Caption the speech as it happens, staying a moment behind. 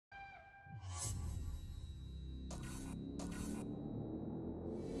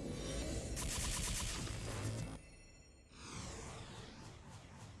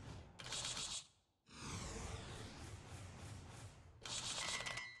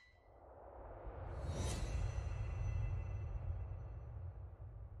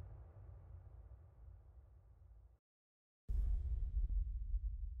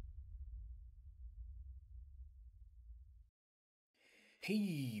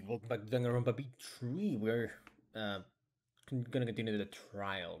Hey, welcome back to Danganronpa V3. We're gonna continue the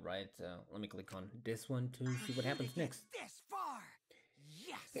trial, right? Let me click on this one to see what happens next. This far.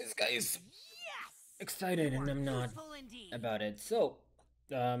 Yes. This guy is Yes. excited, and I'm not about it. So,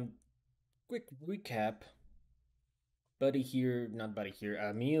 quick recap. Not Buddy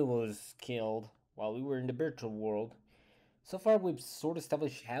here. Mia was killed while we were in the virtual world. So far, we've sort of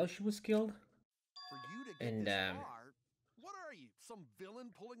established how she was killed. For you to get And this far, what are you? Some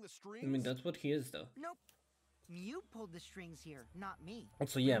villain pulling the strings? I mean, that's what he is, though. Nope. You pulled the strings here, not me.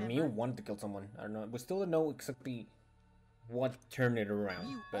 Also, yeah, Remember? Mia wanted to kill someone. I don't know. We still don't know exactly what turned it around.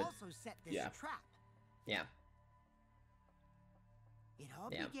 You but also set this yeah. trap. Yeah. It all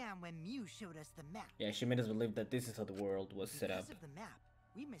began when Mew showed us the map. Yeah, she made us believe that this is how the world was set up. Because of the map,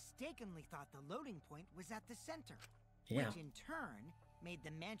 we mistakenly thought the loading point was at the center. Yeah. Which in turn made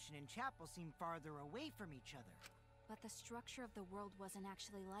the mansion and chapel seem farther away from each other. But the structure of the world wasn't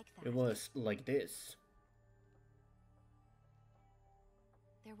actually like that. It was like this.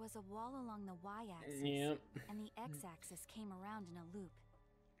 There was a wall along the y-axis, Yep. and the x-axis came around in a loop.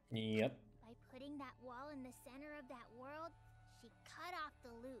 Yep. By putting that wall in the center of that world, she cut off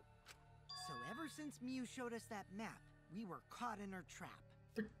the loop. So ever since Mew showed us that map, we were caught in her trap.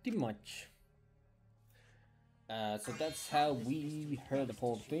 Pretty much. So that's how we heard the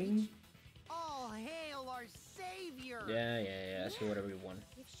whole thing. All hail our savior! Yeah, say whatever you want.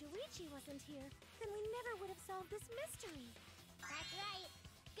 If Shuichi wasn't here, then we never would have solved this mystery. That's right.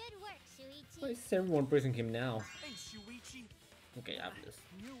 Good work, Shuichi. Why is everyone praising him now? Thanks, Shuichi. Okay, I have this.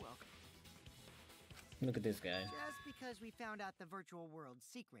 You're welcome. Look at this guy. Just because we found out the virtual world's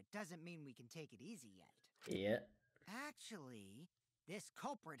secret doesn't mean we can take it easy yet. Yeah. Actually, this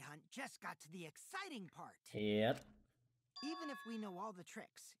culprit hunt just got to the exciting part. Yep. Even if we know all the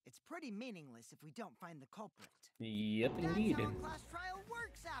tricks, it's pretty meaningless if we don't find the culprit. Yep, indeed. That's how a class trial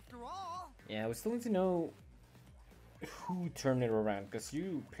works, after all. Yeah, we still need to know who turned it around, because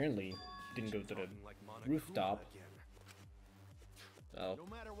you apparently didn't go to the rooftop. Oh. No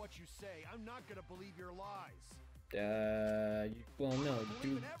matter what you say, I'm not gonna believe your lies. Well, no,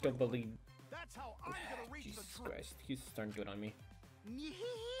 don't believe. That's how I'm gonna reach Jesus the truth. Christ, he's starting good on me.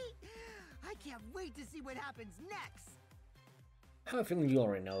 I can't wait to see what happens next. I have a feeling you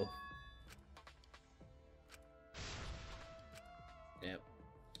already know. Yeah.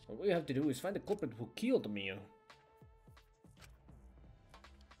 What we have to do is find the culprit who killed Mio.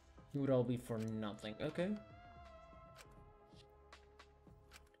 It would all be for nothing. Okay.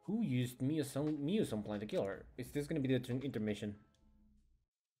 Who used Mio's own plan to kill her? Is this gonna be the intermission?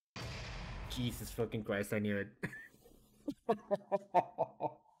 Jesus fucking Christ, I knew it.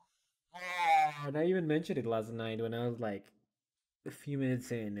 And I even mentioned it last night when I was like, a few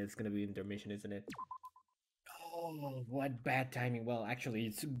minutes in, it's gonna be intermission, isn't it? Oh, what bad timing. Well, actually,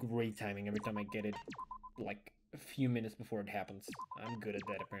 it's great timing every time I get it, like, a few minutes before it happens. I'm good at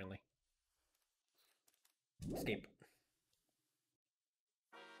that, apparently. Escape.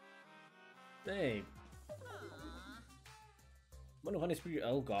 Hey. Monohane Spirit.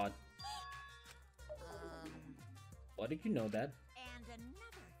 Oh god. Why did you know that? And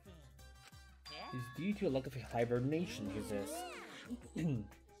another thing. It's due to a lack of hibernation, he says.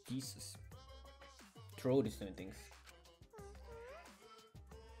 Jesus. Throat is doing things.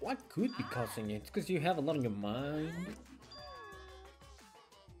 What could be causing it? It's because you have a lot on your mind.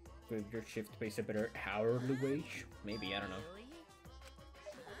 With your shift pays a better hourly wage? Maybe, I don't know.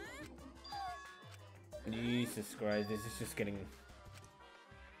 Jesus Christ, this is just getting...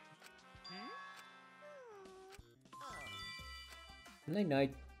 Night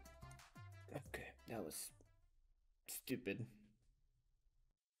night. Okay, that was stupid.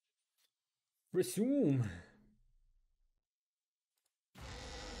 Resume.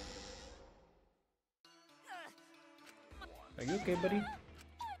 Are you okay, buddy?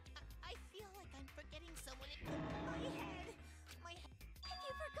 I feel like I'm forgetting someone in my head. Have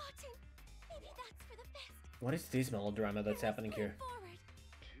you forgotten? Maybe that's for the best. What is this melodrama that's happening here? Forward.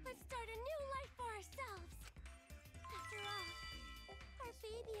 Let's start a new life for ourselves. After all, our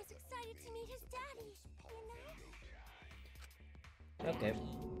baby is excited to meet his daddy, you know? Okay.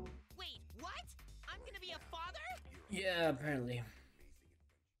 Wait, what? I'm gonna be a father? Yeah, apparently.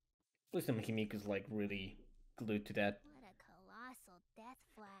 Please tell me Himiku's like really glued to that. What a colossal death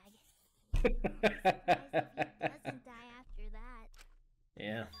flag. Surprised if he doesn't die after that.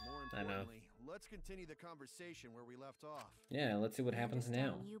 Yeah, More I know. importantly, let's continue the conversation where we left off. Yeah, let's see what happens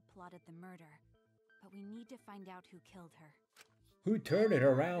now. You plotted the murder, but we need to find out who killed her. Who turned it To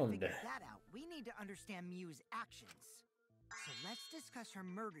around? figure that out, we need to understand Mew's actions. So let's discuss her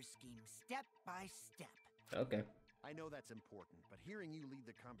murder scheme step by step. Okay. I know that's important, but hearing you lead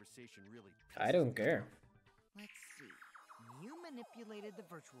the conversation really I don't care. Let's see. You manipulated the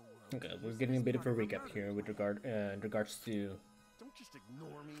virtual world. Okay, to we're use getting a as bit of a part her recap murder here with plan. regards to Don't just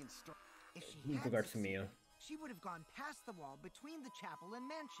ignore me and start. If she with had regards to succeeded, Mio. she would have gone past the wall between the chapel and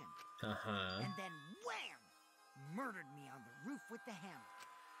mansion. Uh-huh. And then wham! Murdered me on the roof with the hammer.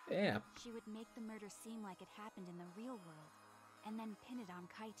 Yeah. She would make the murder seem like it happened in the real world, and then pin it on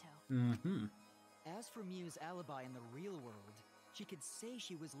Kaito. Mm-hmm. As for Miu's alibi in the real world, she could say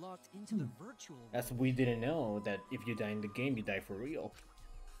she was locked into the virtual world. As we didn't know that if you die in the game, you die for real.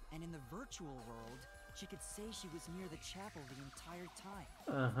 And in the virtual world, she could say she was near the chapel the entire time.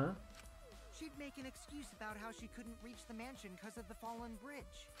 Uh-huh. She'd make an excuse about how she couldn't reach the mansion because of the fallen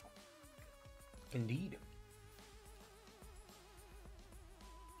bridge. Indeed.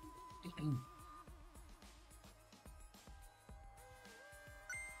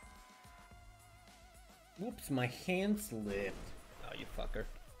 Whoops, my hand slipped. Oh, you fucker.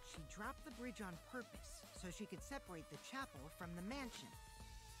 She dropped the bridge on purpose so she could separate the chapel from the mansion.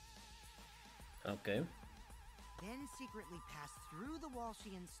 Okay. Then secretly passed through the wall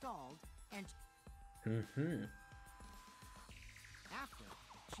she installed, and Mm-hmm. after,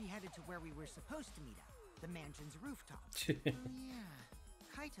 she headed to where we were supposed to meet up, the mansion's rooftop. Yeah,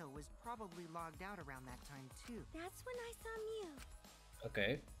 Kaito was probably logged out around that time too. That's when I saw Mew.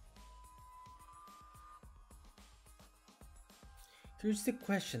 Okay. Here's the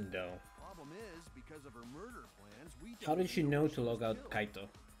question though. Problem is, because of her murder plans, we. How did she know to log out Kaito?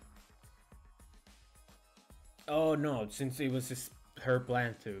 Oh no, since it was her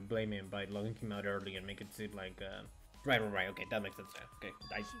plan to blame him by logging him out early and make it seem like right, okay, that makes sense. Okay,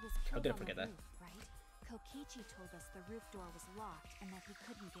 She was how killed did I on forget the that? roof, right? Kokichi told us the roof door was locked and that he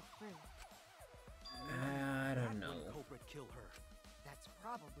couldn't get through. I don't know. When culprit kill her. That's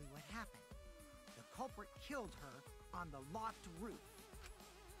probably what happened. The culprit killed her on the locked roof.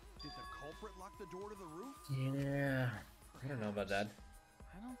 Did the culprit lock the door to the roof? Yeah, I don't know about that.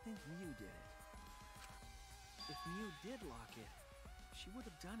 I don't think Miu did it. If Miu did lock it, she would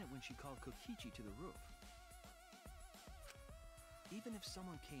have done it when she called Kokichi to the roof. Even if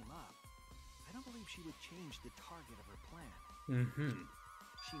someone came up, I don't believe she would change the target of her plan. Mm-hmm.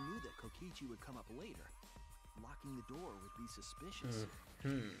 She knew that Kokichi would come up later. Locking the door would be suspicious.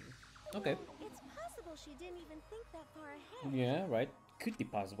 Okay. It's possible she didn't even think that far ahead. Yeah, right. Could be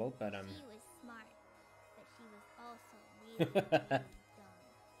possible, but She was smart, but she was also really, really dumb.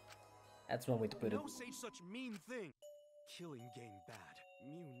 that's one way to put it. Don't say such mean thing. Killing game bad.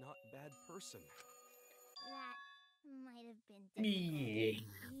 Mew not bad person. That might have been difficult.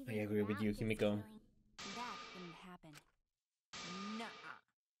 Yeah, I even agree with you, without this Himiko. feeling. That wouldn't happen. Nuh-uh.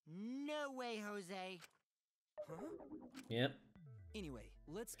 No way, Jose. Yep. Anyway,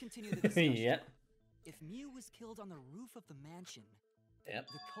 let's continue the discussion. Yep. If Miu was killed on the roof of the mansion, Yep.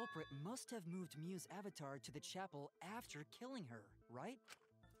 the culprit must have moved Miu's avatar to the chapel after killing her, right?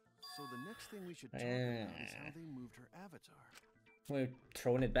 So the next thing we should talk about is how they moved her avatar. We're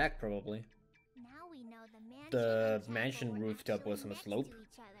throwing it back probably. Now we know the mansion The and chapel mansion were rooftop actually was on a next slope. to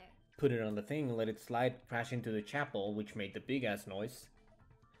each other. Put it on the thing, let it slide, crash into the chapel, which made the big ass noise.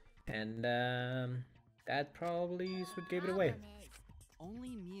 And that probably is what gave it away. Problem is, Only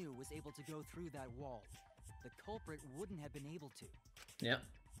Miu was able to go through that wall. The culprit wouldn't have been able to. Yep.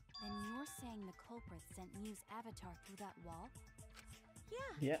 Then you're saying the culprit sent Miu's avatar through that wall?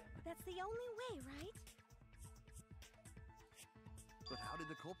 yeah, Yep. that's the only way, right? But how did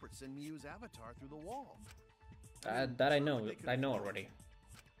the culprit send Miu's avatar through the wall? That I know. I know already.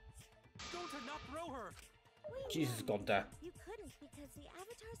 Don't not throw her! We Jesus, know. Gonta. You couldn't because the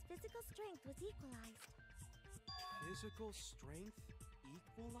avatar's physical strength was equalized. Physical strength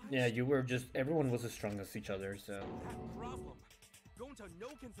equalized? Yeah, you were just. Everyone was as strong as each other, so. That problem. Going to no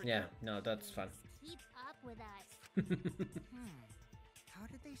can forget. Yeah, no, that's fun. Keep up with us. How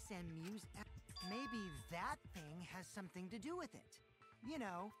did they send Miu's Maybe that thing has something to do with it. You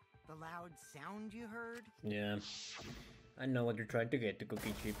know, the loud sound you heard. Yeah. I know what you're trying to get to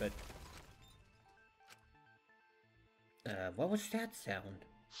Kokichi, but... what was that sound?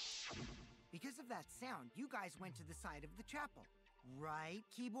 Because of that sound, you guys went to the side of the chapel. Right,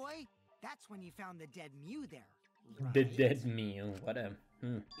 Keyboy? That's when you found the dead Miu there. The right? dead meal, what a...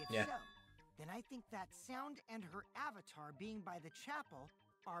 If yeah. so, then I think that sound and her avatar being by the chapel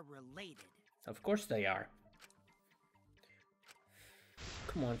are related. Of course they are.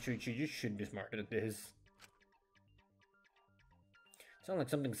 Come on, Chuchi, you should be smarter than this. Sound like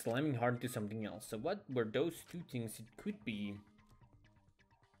something slamming hard into something else. So what were those two things it could be?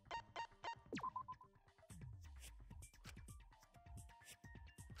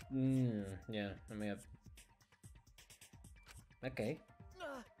 Yeah, I may have Okay.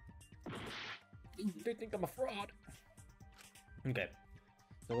 They think I'm a fraud. Okay.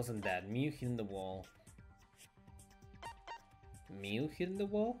 So it wasn't that. Mew hitting the wall. Mew hitting the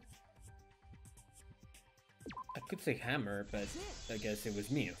wall? I could say hammer, but I guess it was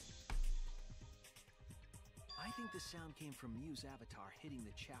Mew. I think the sound came from Mew's avatar hitting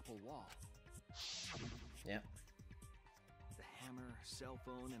the chapel wall. Yeah. The hammer, cell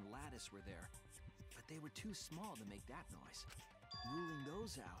phone, and lattice were there, but they were too small to make that noise. Ruling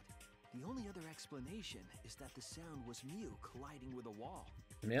those out, the only other explanation is that the sound was Mew colliding with a wall.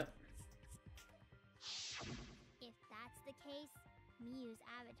 Yep. If that's the case, Mew's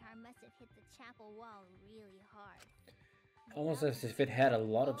avatar must have hit the chapel wall really hard. Almost as if it had a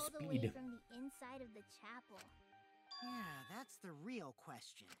lot of All the speed. way from the inside of the chapel. Yeah, that's the real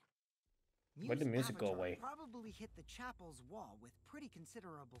question. Where'd the Mew's music go avatar away? Probably hit the chapel's wall with pretty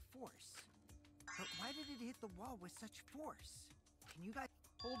considerable force. But why did it hit the wall with such force? Can you guys...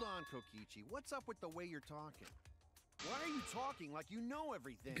 Hold on, Kokichi. What's up with the way you're talking? Why are you talking like you know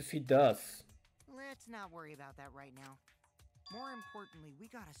everything? Because he does. Let's not worry about that right now. More importantly, we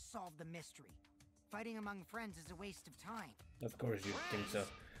gotta solve the mystery. Fighting among friends is a waste of time. Of course you think so. Us?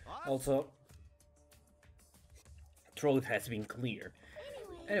 Also, truth has been clear.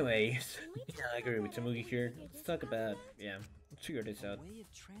 Anyways, yeah, I agree with Tamugi here. Let's talk about, yeah, let's figure this out. A way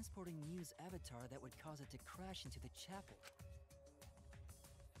of transporting Mew's avatar that would cause it to crash into the chapel.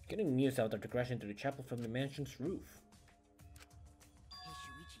 Getting Mew's avatar to crash into the chapel from the mansion's roof. Hey,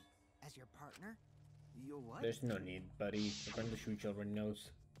 Shuichi, as your partner? Yo, what? There's no need, buddy. Apparently Shuichi already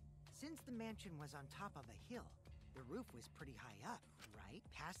knows. Since the mansion was on top of a hill, the roof was pretty high up, right?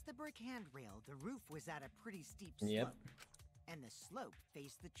 Past the brick handrail, the roof was at a pretty steep slope. Yep. And the slope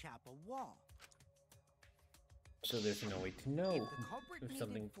faced the chapel wall. So there's no way to know If the culprit if needed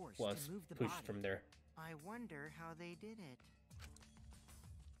something force to was move the pushed body, from there. I wonder how they did it.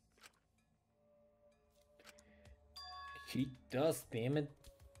 He does, damn it.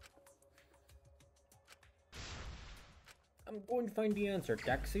 I'm going to find the answer.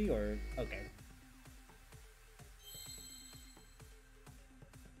 Taxi or... okay.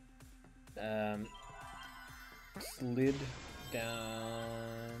 Slid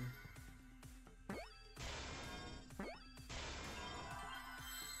down...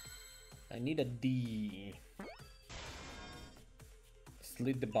 I need a D.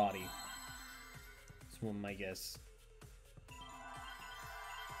 Slid the body. That's one my guess.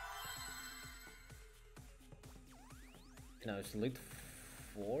 No, it's slid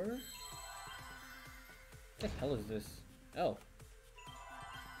 4? What the hell is this? Oh.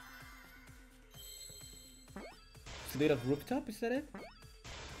 Slid of rooftop, is that it?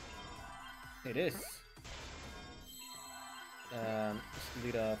 It is.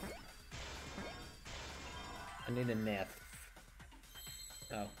 Slid of... I need a net.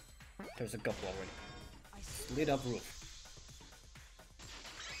 Oh. There's a couple already. Slid of roof.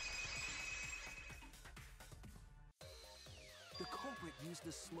 The culprit used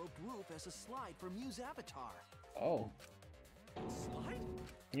the sloped roof as a slide for Mew's avatar. Oh. Slide?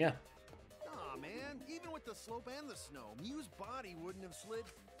 Yeah. Aw, man. Even with the slope and the snow, Mew's body wouldn't have slid.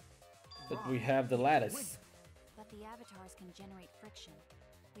 But we have the lattice. But the avatars can generate friction.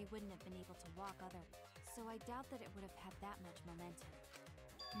 We wouldn't have been able to walk other, so I doubt that it would have had that much momentum.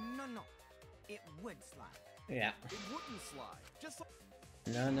 No. It would slide. Yeah. It wouldn't slide. Just like...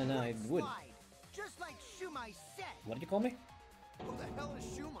 No, it would. Slide. Just like Shumai said. What did you call me? Who the hell is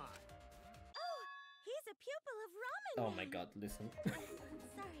Shumai? Oh, he's a pupil of Ramen. Oh my god, listen.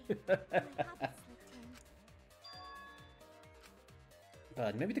 Sorry, my papa slipped in.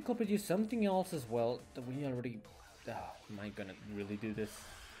 But maybe the culprit used something else as well that we already... Oh, am I gonna really do this?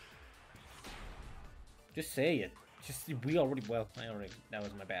 Just say it. Just, we already... Well, I already... That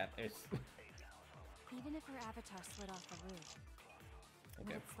was my bad. It's... Even if her avatar slid off the roof, would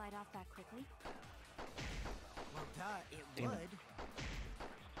Okay. it slide off that quickly? Well, duh, it Damn it. would.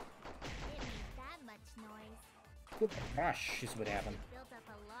 It made that much noise. Good crash is what happened. It built up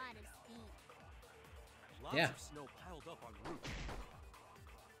a lot of speed. Lots Yeah. of snow piled up on roof.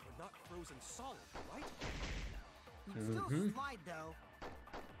 But not frozen solid, right? You'd still slide, though.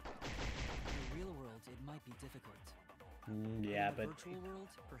 In the real world, it might be difficult. Yeah, In the but... virtual world,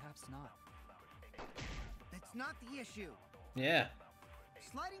 perhaps not. That's not the issue. Yeah.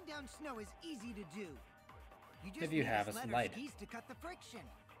 Sliding down snow is easy to do. You just If you need have a sled or slide. skis to cut the friction.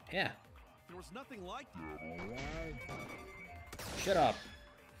 Yeah. There was nothing like that. Shut up.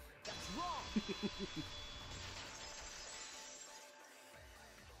 That's wrong.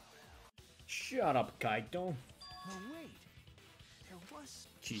 Shut up, Kaito. No, wait. There was...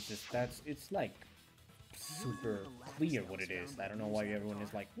 Jesus, that's... It's like... super clear what it is. I don't know why everyone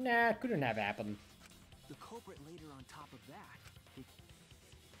is like, nah, couldn't have happened. The culprit later on top of that.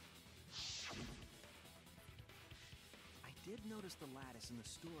 I did notice the lattice in the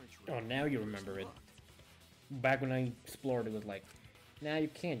storage room. Oh, now you remember it. Back when I explored, it was like, nah, you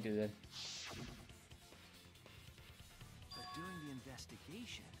can't do that. But during the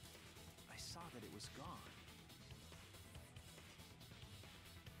investigation, I saw that it was gone.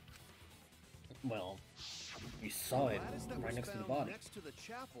 Well, you saw it right next to the body. Next to the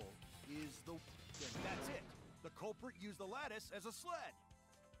chapel is the... That's it. The culprit used the lattice as a sled.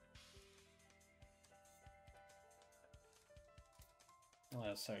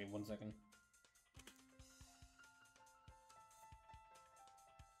 Oh, sorry, 1 second.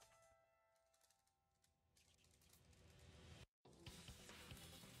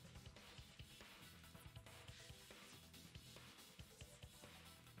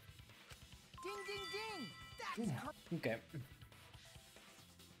 Ding, ding, ding! That's Okay.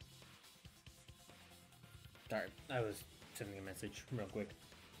 Sorry, I was sending a message real quick.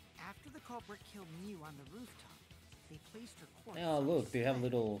 After the culprit killed Mew on the rooftop, they placed her corpse Oh, on look, the they have a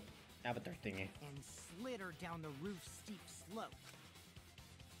sled little avatar thingy. and slid her down the roof's steep slope.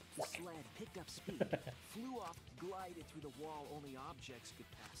 The sled picked up speed, flew off, glided through the wall only objects could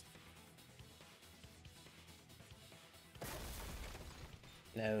pass.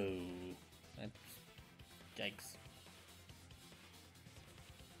 No. That's... Yikes.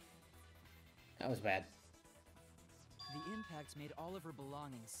 That was bad. The impact made all of her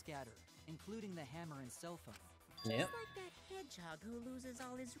belongings scatter, including the hammer and cell phone. Yep. Just like that hedgehog who loses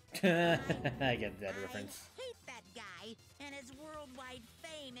all his... I get that reference. I hate that guy and his worldwide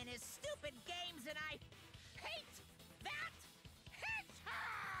fame and his stupid games, and I hate that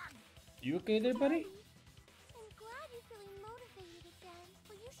hedgehog! You okay there, buddy? I'm glad you're feeling motivated again,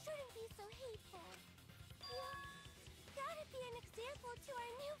 but you shouldn't be so hateful. You gotta be an example to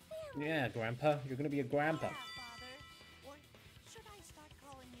our new family. Yeah, Grandpa. You're gonna be a grandpa. Yeah, Father. Or should I start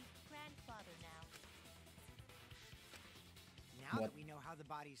calling you grandfather now? Now What? that we know how the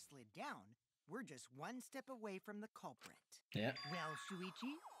body slid down, we're just one step away from the culprit. Yeah. Well,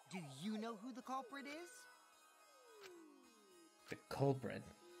 Shuichi, do you know who the culprit is? The culprit.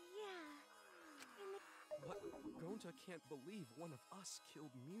 Yeah. But Gonta can't believe one of us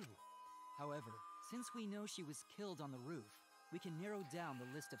killed Mew. However, since we know she was killed on the roof, we can narrow down the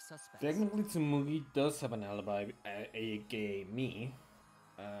list of suspects. Technically, Tsumugi does have an alibi, aka me.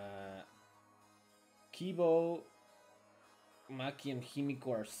 Kibo, Maki, and Himiko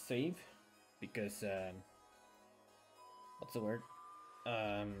are safe because what's the word?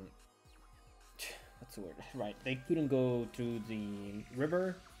 What's the word? Right, they couldn't go through the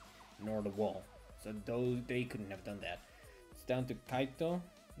river nor the wall, so they couldn't have done that. It's down to Kaito,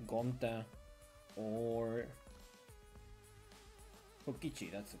 Gonta, or Kokichi.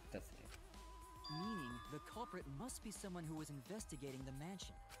 That's the name. Meaning, the culprit must be someone who was investigating the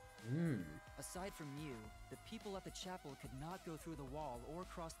mansion. Hmm. Aside from you, the people at the chapel could not go through the wall or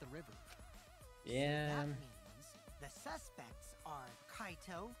cross the river. Yeah. That means the suspects are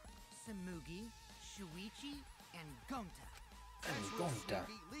Kaito, Samugi, Shuichi, and Gonta. That's And real Gonta.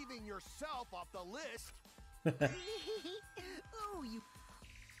 sneaky, leaving yourself off the list. Oh, you...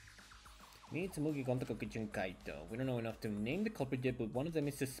 Me, Tsumugi, Gonta, Kokichi, and Kaito. We don't know enough to name the culprit yet, but one of them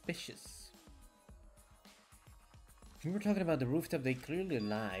is suspicious. If we were talking about the rooftop, they clearly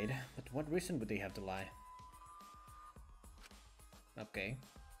lied. But what reason would they have to lie? Okay.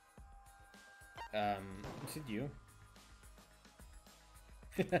 Is it you?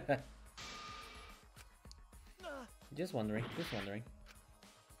 Just wondering, just wondering.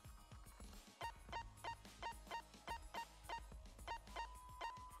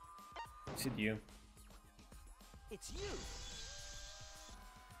 Is it you? It's you!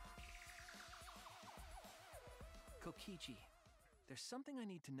 Kokichi, there's something I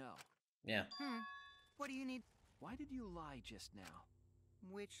need to know. Yeah. What do you need? Why did you lie just now?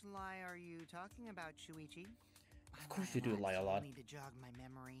 Which lie are you talking about, Shuichi? Of course you do lie a lot. Need to jog my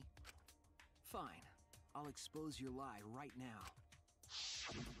memory. Fine. I'll expose your lie right now.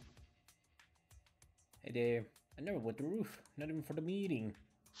 Hey there. I never went to the roof. Not even for the meeting.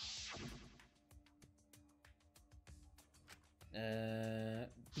 Did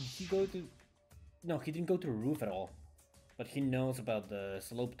he go to... No, he didn't go to the roof at all. But he knows about the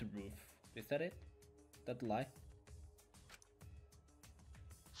sloped roof. Is that it? That the lie?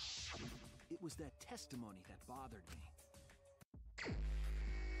 It was that testimony that bothered me.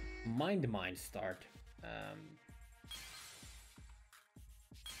 Mind start.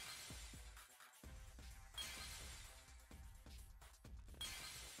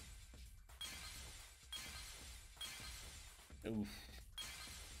 Oof.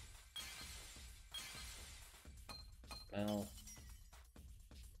 Well,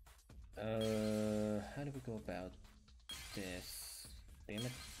 how do we go about this? Damn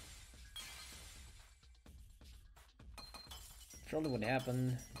it. Surely what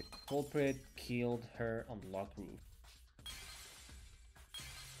happened, the culprit killed her on the locked roof.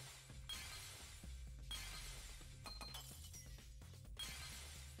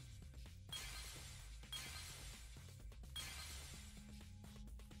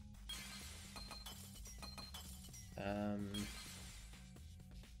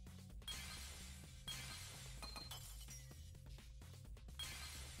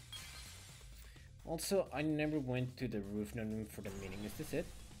 Also, I never went to the roof, not even for the meeting. Is this it?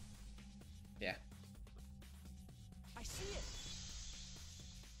 Yeah. I see it.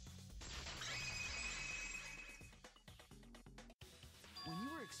 When you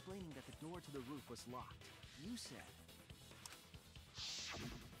were explaining that the door to the roof was locked, you said.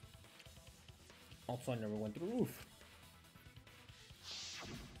 Also, I never went to the roof.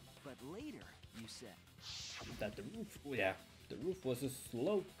 But later, you said. That the roof, yeah, the roof was a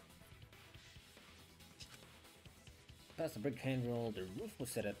slope. Past the brick handrail, the roof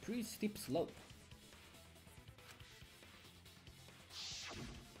was at a pretty steep slope.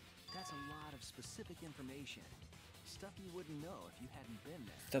 That's a lot of specific information. Stuff you wouldn't know if you hadn't been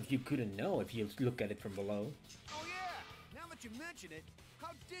there. Stuff you couldn't know if you look at it from below. Oh yeah! Now that you mention it, how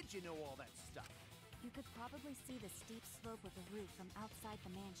did you know all that stuff? You could probably see the steep slope of the roof from outside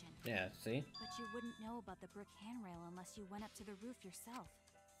the mansion. Yeah, see? But you wouldn't know about the brick handrail unless you went up to the roof yourself.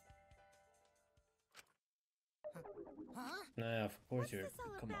 Huh? Nah, of course What's you're. this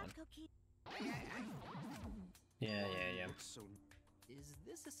all Come about, on. Cookie? Yeah. So Is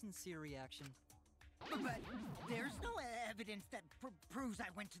this a sincere reaction? But there's no evidence that proves I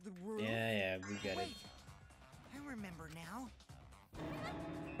went to the roof. Yeah, we get it. Wait, I remember now.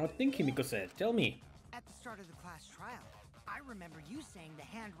 I think Himiko said, tell me. At the start of the class trial, I remember you saying the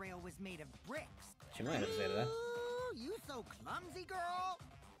handrail was made of bricks. She might have said that. Ooh, you so clumsy, girl.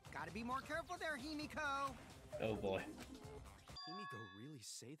 Gotta be more careful there, Himiko. Oh boy. Himiko really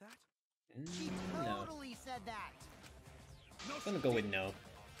say that? She No. totally said that. No, I'm gonna go with no.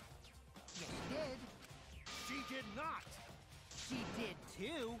 Yes, she did. She did not! She did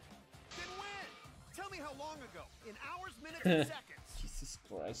too. Then when? Tell me how long ago. In hours, minutes, and seconds. Jesus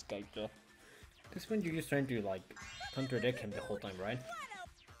Christ, Kaito. This one you're just trying to like contradict him the whole time, right?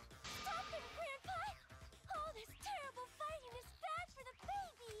 Stop him, Grandpa! All this terrible fighting is bad for the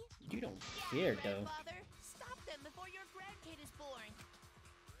baby! You don't care though. Grandfather, stop them before your grandkid is born.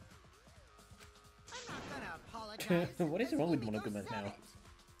 I'm not gonna apologize. What is That's wrong with Himiko Monokuma said now? it.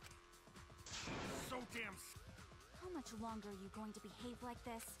 So damn. How much longer are you going to behave like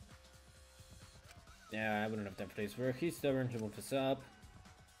this? Yeah, I wouldn't have time for this work. He's stubborn, he won't fess up.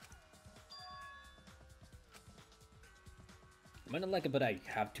 I might not like it, but I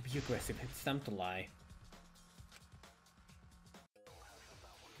have to be aggressive. It's time to lie.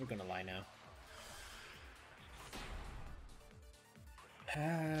 We're gonna lie now.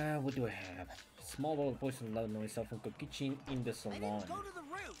 What do I have? Small bottle of poison, loud noise, cell phone, Kokichin in the I salon. didn't go to the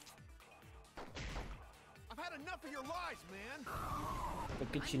roof. I've had enough of your lies, man!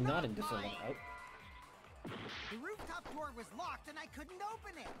 Kokichin not in the salon. lying. Oh. The rooftop door was locked and I couldn't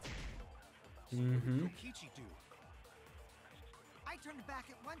open it. Mm-hmm. Kichi do. I turned back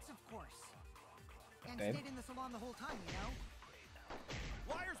at once, of course. And Okay. stayed in the salon the whole time, you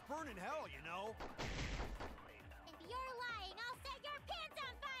know? Liars burn in hell, you know? If you're lying, I'll set your pants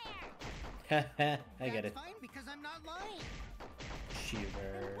on fire! Haha, I get it. That's fine, because I'm not lying.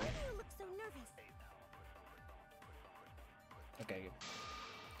 Shiver. Why do you look so nervous? Okay.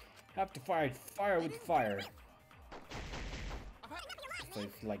 Have to fight fire with fire. So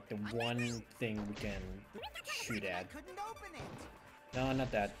it's like the one thing we can shoot I at. couldn't open it. No,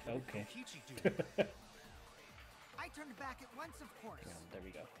 not that. Okay. Kichi do. I turned back at once, of course. Yeah, there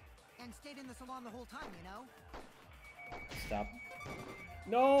we go. And stayed in the salon the whole time, you know? Stop.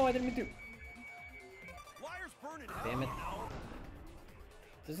 No, I didn't mean to. Liars burn in hell, Damn it. you know?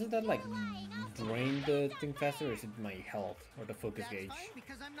 Doesn't that like drain the thing faster, or is it my health or the focus That's gauge? fine,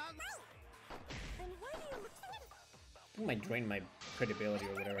 because I'm not lying. Then why do you look so... It might drain my credibility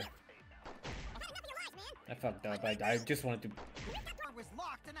or whatever. I fucked up. I just wanted to. The door was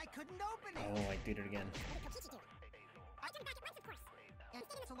locked and I couldn't open it. Oh, I did it again. I turned back at once, of course. And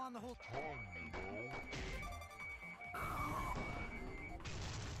stayed in the salon the whole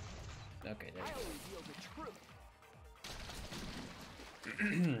Okay, there I we only feel the truth.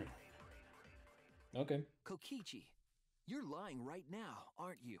 go. Okay. Kokichi, you're lying right now,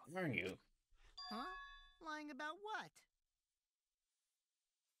 aren't you? Aren't you? Huh? Lying about what?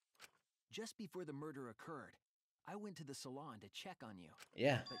 Just before the murder occurred, I went to the salon to check on you.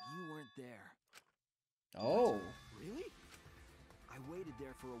 Yeah. But you weren't there. Oh. Really? I waited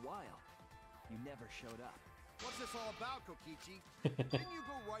there for a while. You never showed up. What's this all about, Kokichi? Didn't you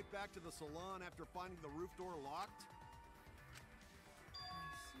go right back to the salon after finding the roof door locked?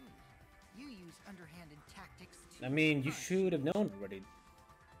 I see. You use underhanded tactics to... I mean, you should have known already.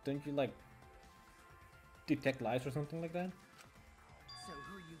 Don't you, like, detect lies or something like that? So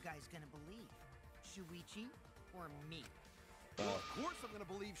who are you guys gonna believe? Shuichi or me? Well, of course I'm gonna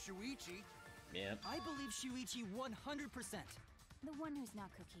believe Shuichi. Yeah. I believe Shuichi 100%. The one who's not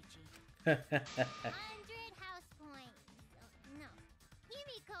Kokichi. 100 house points. No.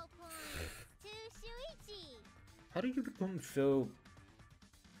 Himiko points to Shuichi. How do you become so...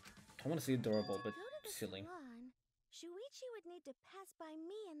 I want to say adorable, but To go to the silly. salon, Shuichi would need to pass by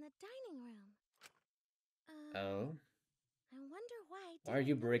me in the dining room. Oh? I wonder why. Why are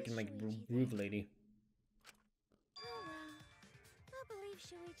you breaking my Shuichi groove, there. lady? Oh well. I'll believe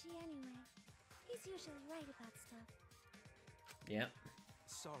Shuichi anyway. He's usually right about stuff. Yeah.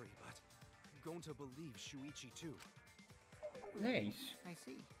 Sorry, but I'm going to believe Shuichi too. Nice. I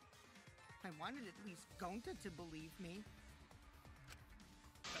see. I wanted at least Gonta to believe me.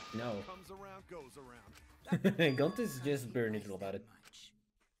 No. Comes around, goes around. Gonta's Can't just be very nice neutral that about it. much.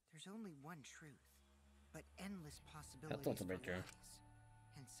 There's only one truth, but endless possibilities That's also for very true. lies.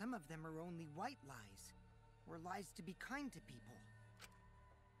 And some of them are only white lies, or lies to be kind to people.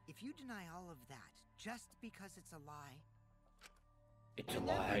 If you deny all of that just because it's a lie, It's a then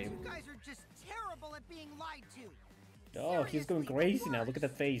that lie. means you guys are just terrible at being lied to. Oh, he's going Seriously, crazy the now. Look at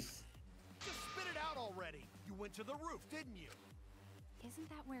that worst. face. Just spit it out already. You went to the roof, didn't you? Isn't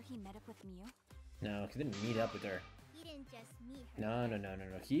that where he met up with Mew? No, he didn't meet up with her. He didn't just meet her. No.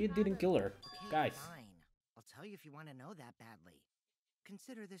 He didn't kill her. Okay, Guys. fine. I'll tell you if you want to know that badly.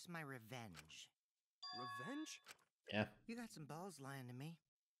 Consider this my revenge. Revenge? Yeah. You got some balls lying to me.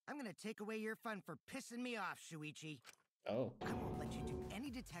 I'm gonna take away your fun for pissing me off, Shuichi. Oh. I won't let you do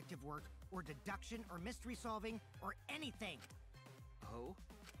any detective work, or deduction, or mystery solving, or anything. Oh?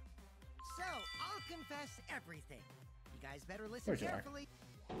 So, I'll confess everything. You guys better listen course you are. carefully.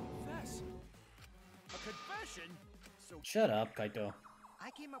 Confess. A confession? So Shut up, Kaito. I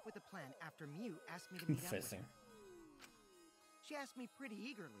came up with a plan after Mew asked me to meet up with Confessing. her. She asked me pretty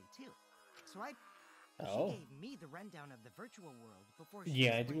eagerly, too. So Oh. She gave me the rundown of the virtual world before she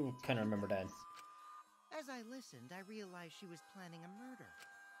Yeah, I explained do it to kind of you remember that. guys. As I listened, I realized she was planning a murder.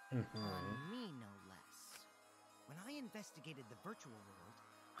 Mhm. On me, no less. When I investigated the virtual world,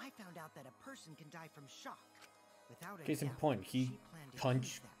 I found out that a person can die from shock. Without a Case in doubt, point, he she planned to use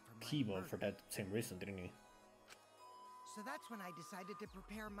punched that for my Kibo murder. for that same reason, didn't he? So that's when I decided to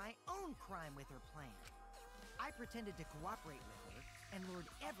prepare my own crime with her plan. I pretended to cooperate with her and lured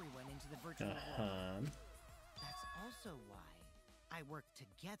everyone into the virtual world. Uh-huh. That's also why I worked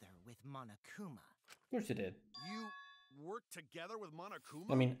together with Monokuma. Of course he did. you worked together with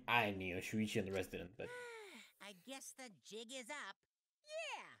Monokuma? I mean, I knew Shuichi and the rest didn't, but... I guess the jig is up.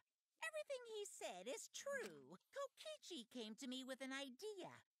 Yeah, everything he said is true. Kokichi came to me with an idea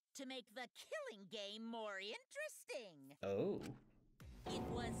to make the killing game more interesting. Oh. It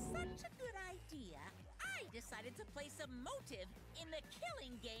was such a good idea, I decided to place a motive in the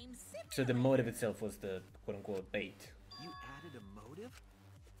killing game simulator. So the motive itself was the quote-unquote bait. You added a motive?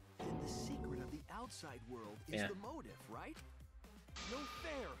 Then the secret of the outside world is Yeah. the motive, right? No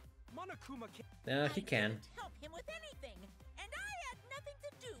fair. Monokuma can't. He I can. didn't help him with anything, and I had nothing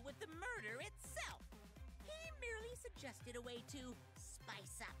to do with the murder itself. He merely suggested a way to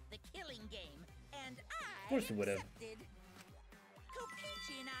spice up the killing game, and I course he would've. accepted.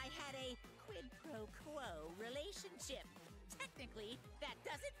 Kokichi and I had a quid pro quo relationship. Technically, that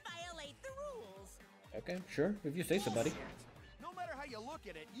doesn't violate the rules. Okay, sure. If you say so, buddy. No matter how you look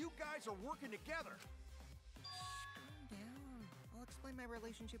at it, you guys are working together. Calm down. I'll explain my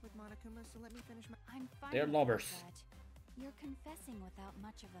relationship with Monokuma, so let me finish my... I'm fine They're with lovers. that. You're confessing without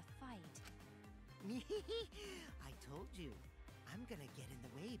much of a fight. I told you. I'm gonna get in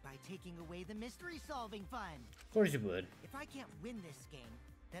the way by taking away the mystery-solving fun. Of course you would. If I can't win this game,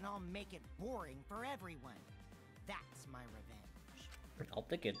 then I'll make it boring for everyone. That's my revenge. I'll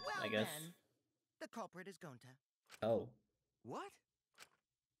take it, Well I guess. then, the culprit is Gonta. Oh. What?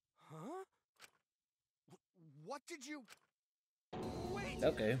 Huh? What did you... Wait!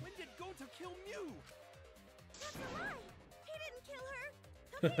 Okay. When did Gonta kill Mew? That's a lie. He didn't kill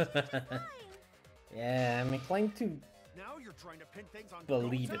her. Kokichi's just lying. Yeah, I'm inclined to Now you're trying to pin things on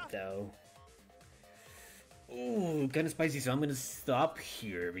believe Gonta? it, though. Ooh, kind of spicy, so I'm gonna stop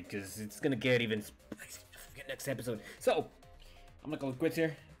here because it's gonna get even spicier next episode. So, I'm gonna call it quits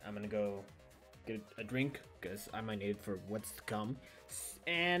here. I'm gonna go get a drink because I might need it for what's to come.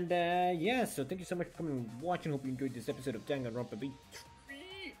 And yeah, so thank you so much for coming and watching. Hope you enjoyed this episode of Danganronpa V3.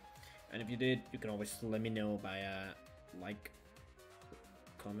 And if you did, you can always let me know by like,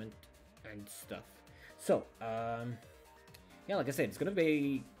 comment, and stuff. So yeah, like I said, it's gonna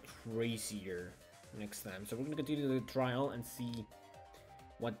be crazier next time. So we're gonna continue the trial and see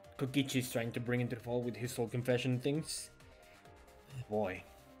what Kokichi is trying to bring into the fall with his whole confession things. Boy,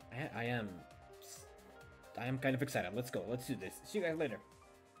 I am kind of excited. Let's go. Let's do this. See you guys later.